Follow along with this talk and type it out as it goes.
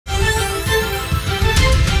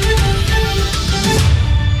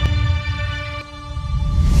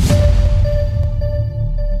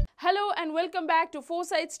welcome back to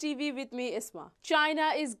 4Sides TV with me, Isma.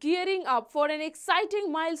 China is gearing up for an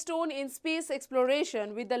exciting milestone in space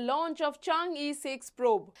exploration with the launch of Chang'e 6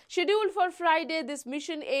 probe. Scheduled for Friday, this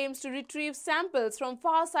mission aims to retrieve samples from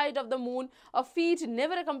far side of the moon, a feat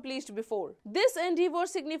never accomplished before. This endeavor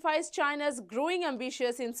signifies China's growing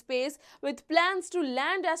ambitions in space, with plans to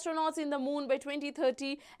land astronauts in the moon by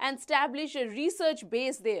 2030 and establish a research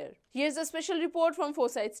base there. Here's a special report from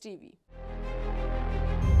 4Sides TV.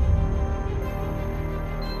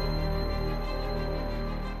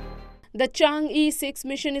 The Chang'e 6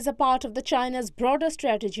 mission is a part of China's broader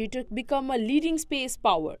strategy to become a leading space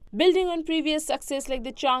power. Building on previous success like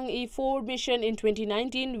the Chang'e 4 mission in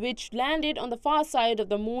 2019, which landed on the far side of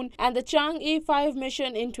the moon, and the Chang'e 5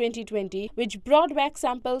 mission in 2020, which brought back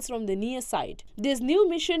samples from the near side. This new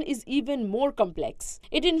mission is even more complex.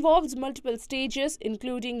 It involves multiple stages,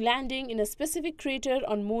 including landing in a specific crater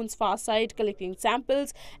on moon's far side, collecting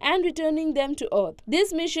samples, and returning them to Earth.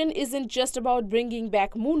 This mission isn't just about bringing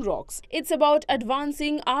back moon rocks. It's about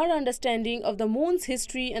advancing our understanding of the moon's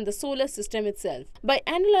history and the solar system itself. By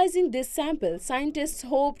analyzing this sample, scientists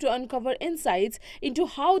hope to uncover insights into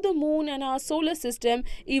how the moon and our solar system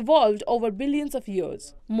evolved over billions of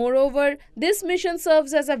years. Moreover, this mission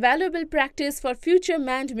serves as a valuable practice for future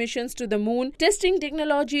manned missions to the moon, testing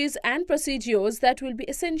technologies and procedures that will be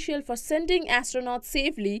essential for sending astronauts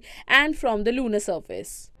safely and from the lunar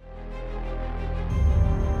surface.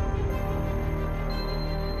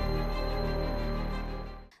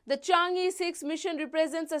 The Chang'e 6 mission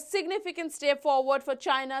represents a significant step forward for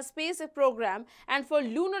China's space program and for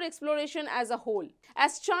lunar exploration as a whole.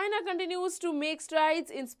 As China continues to make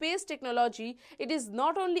strides in space technology, it is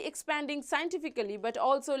not only expanding scientifically but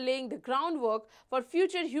also laying the groundwork for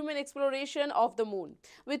future human exploration of the moon.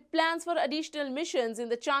 With plans for additional missions in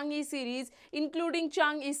the Chang'e series, including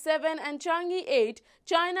Chang'e 7 and Chang'e 8,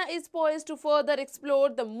 China is poised to further explore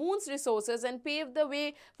the moon's resources and pave the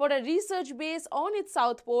way for a research base on its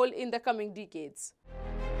south pole in the coming decades.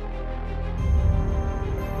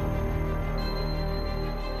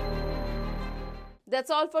 That's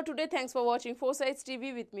all for today. Thanks for watching 4Sides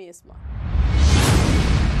TV with me, Isma.